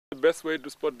best way to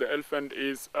spot the elephant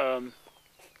is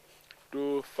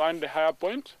to find the higher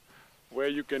point where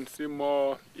you can see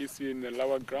more easy in the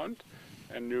lower ground,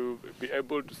 and you'll be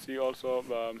able to see also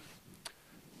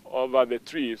over the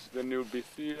trees. Then you'll be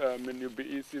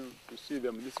easy to see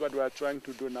them. This is what we are trying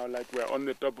to do now. Like we're on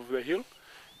the top of the hill,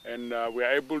 and we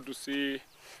are able to see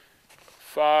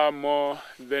far more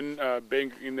than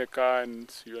being in the car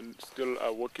and you're still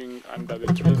walking under the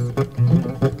trees.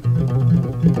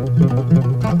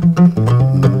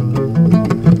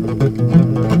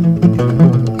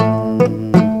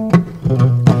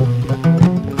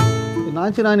 In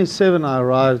 1997 I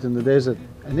arrived in the desert,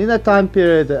 and in that time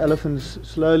period the elephants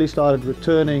slowly started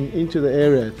returning into the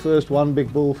area. At first one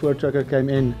big bull voortrekker came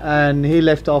in and he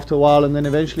left after a while, and then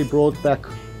eventually brought back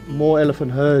more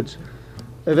elephant herds.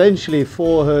 Eventually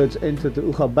 4 herds entered the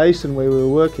EHRA basin where we were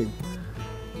working.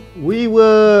 We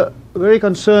were very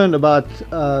concerned about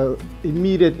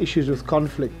immediate issues with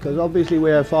conflict, because obviously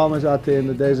we have farmers out there in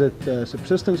the desert,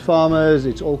 subsistence farmers.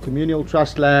 It's all communal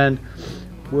trust land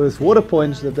with water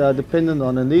points that they are dependent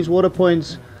on, and these water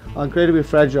points are incredibly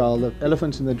fragile. The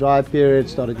elephants in the dry period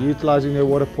started utilizing their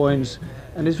water points,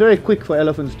 and it's very quick for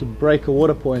elephants to break a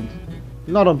water point.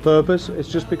 Not on purpose, it's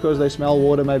just because they smell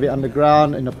water maybe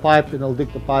underground in a pipe, and they'll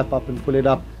dig the pipe up and pull it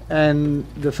up. And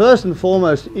the first and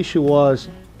foremost issue was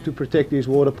to protect these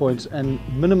water points and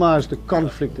minimize the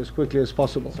conflict as quickly as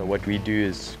possible. So what we do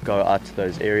is go out to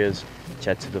those areas,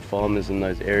 chat to the farmers in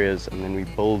those areas, and then we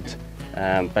build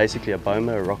basically a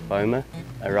boma, a rock boma,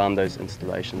 around those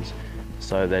installations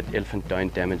so that elephants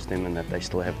don't damage them and that they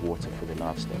still have water for their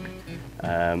livestock.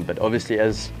 But obviously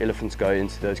as elephants go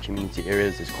into those community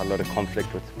areas, there's quite a lot of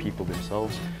conflict with the people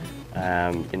themselves.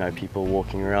 You know, people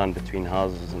walking around between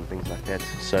houses and things like that.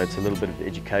 So it's a little bit of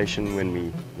education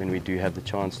when we do have the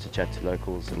chance to chat to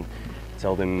locals and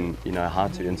tell them, you know, how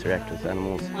to interact with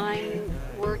animals. I'm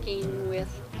working with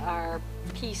our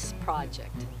PEACE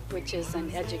project, which is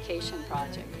an education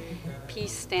project.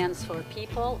 PEACE stands for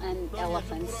People and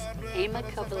Elephants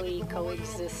Amicably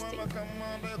Coexisting.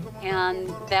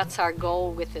 And that's our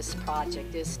goal with this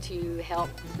project, is to help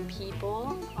people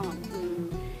who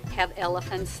have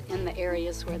elephants in the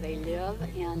areas where they live,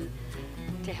 and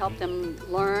to help them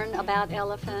learn about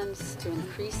elephants, to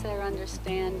increase their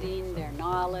understanding, their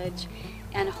knowledge,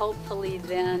 and hopefully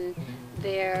then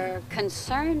their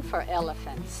concern for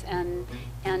elephants and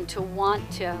to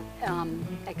want to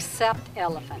accept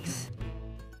elephants.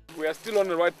 We are still on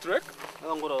the right track.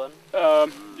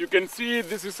 You can see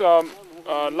this is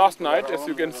last night. As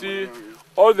you can see,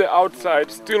 all the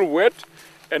outside still wet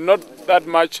and not that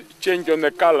much change on the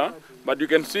color, but you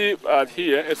can see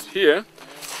here,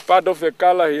 part of the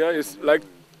color here is like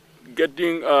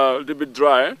getting a little bit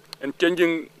dry and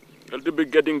changing a little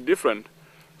bit, getting different.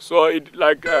 So it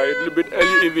like a little bit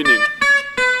early evening.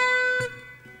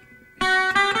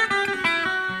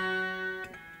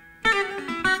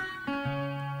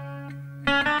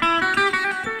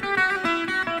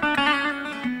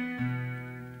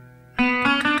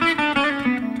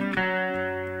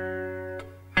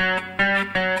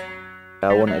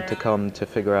 I wanted to come to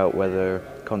figure out whether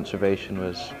conservation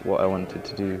was what I wanted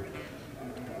to do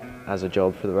as a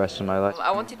job for the rest of my life.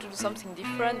 I wanted to do something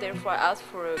different, therefore I asked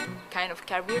for a kind of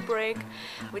career break,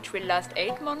 which will last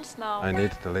 8 months now. I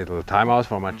needed a little time out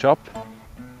for my job,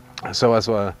 so I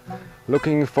was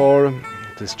looking for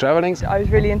this traveling. I was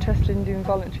really interested in doing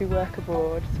voluntary work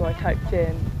abroad, so I typed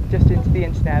in, just into the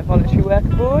internet, voluntary work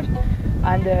abroad,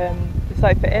 and the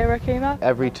site for EHRA came up.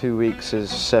 Every 2 weeks is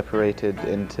separated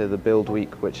into the build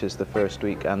week, which is the first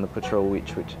week, and the patrol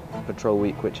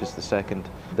week, which is the second.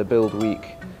 The build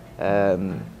week,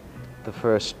 the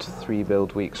first 3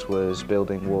 build weeks was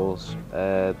building walls.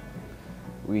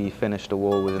 We finished a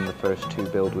wall within the first 2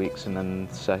 build weeks, and then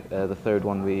the third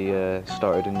one we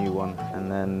started a new one.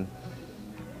 And then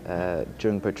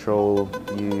during patrol,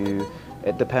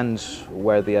 it depends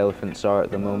where the elephants are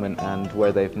at the moment and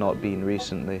where they've not been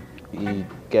recently. You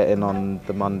get in on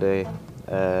the Monday,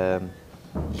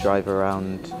 drive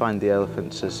around, find the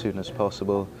elephants as soon as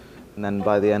possible, and then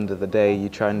by the end of the day you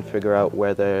try and figure out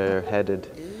where they're headed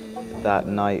that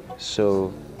night,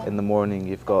 so in the morning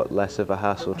you've got less of a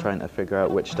hassle trying to figure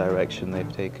out which direction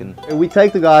they've taken. We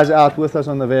take the guys out with us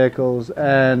on the vehicles,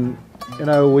 and you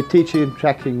know, we teach them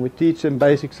tracking, we teach them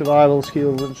basic survival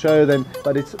skills and show them,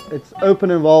 but it's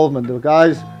open involvement. The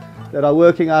guys that are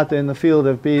working out there in the field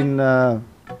have been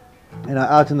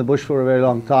out in the bush for a very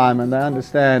long time, and they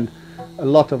understand a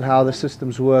lot of how the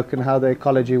systems work and how the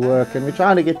ecology work, and we're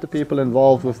trying to get the people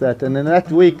involved with that. And in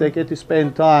that week they get to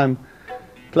spend time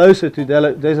closer to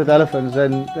desert elephants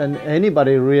than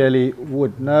anybody really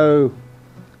would know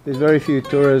there's very few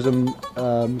tourism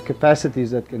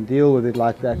capacities that can deal with it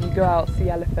like that. You go out, see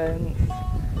elephants,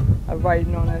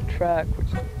 riding on a truck which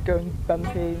is going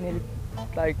bumpy, nearly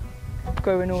like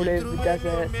going all over the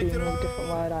desert, seeing all different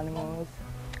wild animals.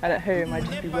 And at home I'd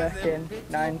just be working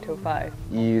 9 till 5.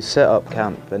 You set up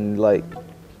camp and like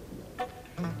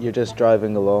you're just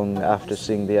driving along after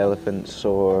seeing the elephants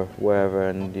or wherever,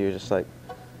 and you're just like,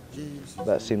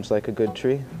 that seems like a good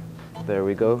tree. There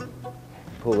we go.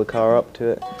 Pull the car up to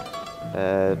it,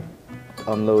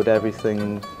 unload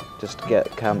everything, just get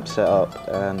camp set up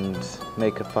and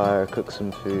make a fire, cook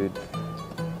some food,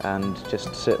 and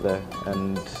just sit there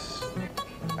and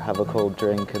have a cold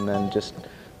drink, and then just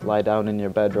lie down in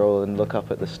your bedroll and look up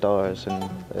at the stars, and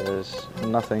there's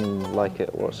nothing like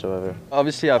it whatsoever.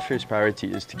 Obviously our first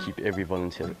priority is to keep every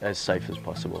volunteer as safe as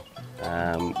possible.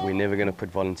 We're never going to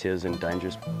put volunteers in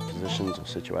dangerous positions or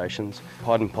situations.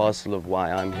 Part and parcel of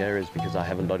why I'm here is because I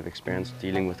have a lot of experience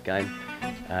dealing with game,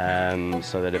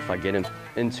 so that if I get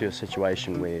into a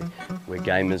situation where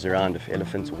game is around, if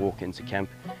elephants walk into camp,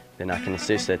 then I can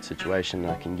assess that situation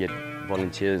and I can get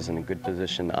volunteers in a good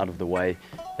position out of the way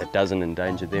that doesn't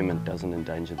endanger them and doesn't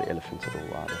endanger the elephants at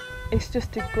all either. It's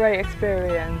just a great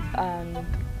experience, and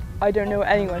I don't know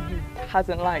anyone who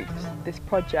hasn't liked this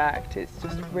project. It's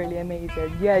just really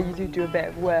amazing. Yeah, you do a bit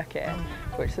of work in,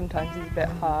 which sometimes is a bit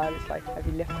hard, it's like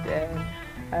heavy lifting,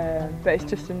 but it's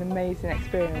just an amazing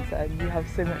experience and you have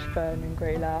so much fun and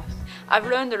great laughs. I've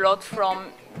learned a lot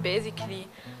from basically,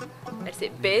 let's say,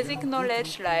 basic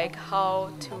knowledge, like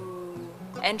how to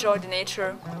enjoy the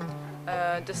nature,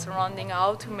 the surrounding,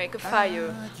 how to make a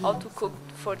fire, how to cook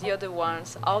for the other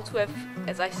ones, how to have,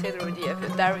 as I said already, have a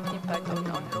direct impact on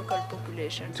local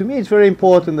population. To me it's very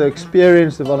important the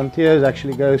experience the volunteers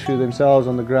actually go through themselves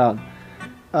on the ground.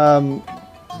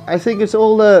 I think it's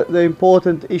all the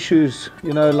important issues,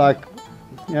 you know, like,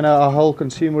 you know, our whole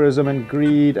consumerism and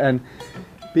greed and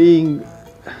being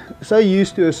so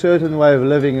used to a certain way of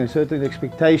living and certain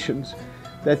expectations,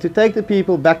 that to take the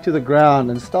people back to the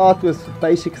ground and start with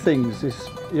basic things is,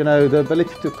 you know, the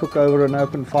ability to cook over an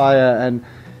open fire and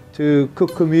to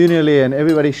cook communally and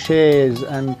everybody shares,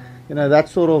 and, you know, that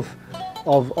sort of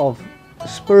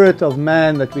spirit of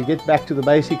man, that we get back to the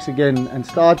basics again and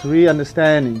start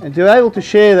re-understanding, and to be able to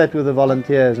share that with the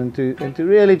volunteers and to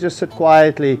really just sit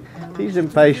quietly, teach them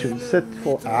patience, sit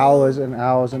for hours and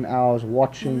hours and hours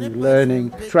watching,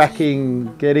 learning,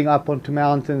 tracking, getting up onto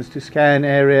mountains to scan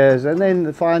areas, and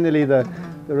then finally the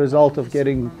result of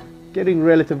getting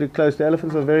relatively close. The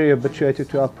elephants are very habituated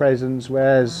to our presence,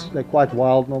 whereas they're quite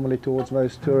wild normally towards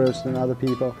most tourists and other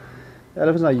people. The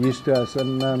elephants are used to us,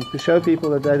 and to show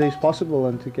people that is possible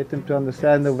and to get them to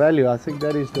understand the value, I think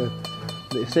that is the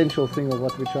essential thing of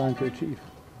what we're trying to achieve.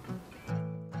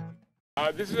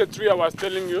 This is a tree I was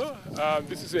telling you.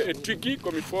 This is a tricky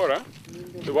comifera,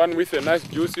 the one with a nice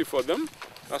juicy for them.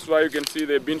 That's why you can see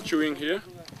they've been chewing here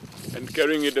and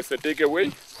carrying it as a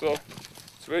takeaway. So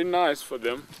it's very nice for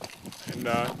them. And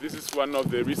this is one of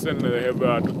the reasons they have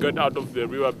to get out of the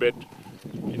riverbed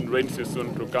in rain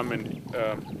season to come and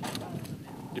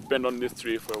depend on this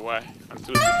tree for a while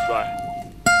until it's dry.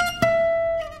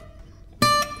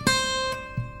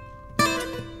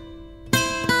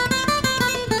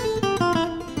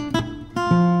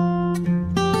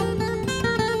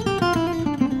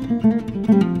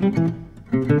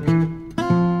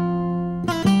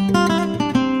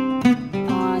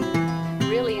 On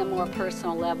really a more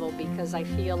personal level, because I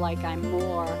feel like I'm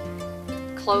more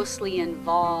closely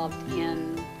involved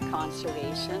in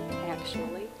conservation,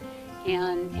 actually,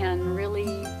 and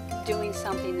really doing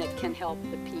something that can help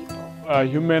the people.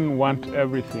 Humans want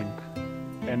everything,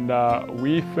 and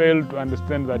we fail to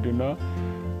understand that, you know,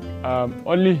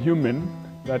 only human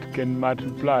that can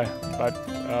multiply,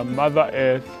 but Mother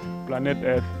Earth, planet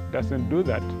Earth, doesn't do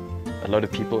that. A lot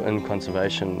of people in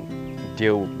conservation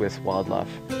deal with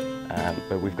wildlife,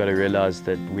 but we've got to realise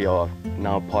that we are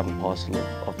now part and parcel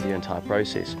of the entire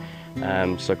process.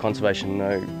 So conservation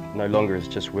no longer is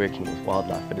just working with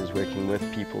wildlife, it is working with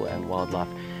people and wildlife,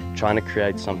 trying to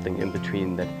create something in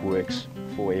between that works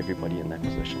for everybody in that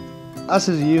position. Us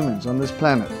as humans on this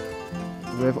planet,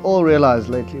 we have all realised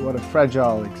lately what a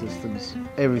fragile existence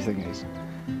everything is.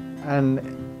 And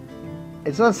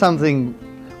it's not something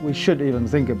we should even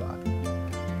think about.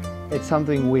 It's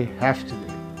something we have to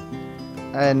do.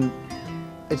 And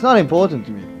it's not important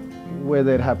to me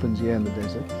whether it happens here in the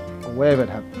desert or wherever it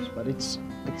happens, but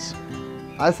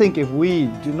I think if we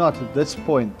do not at this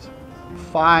point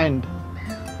find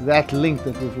that link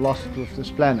that we've lost with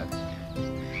this planet,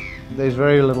 there's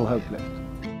very little hope left.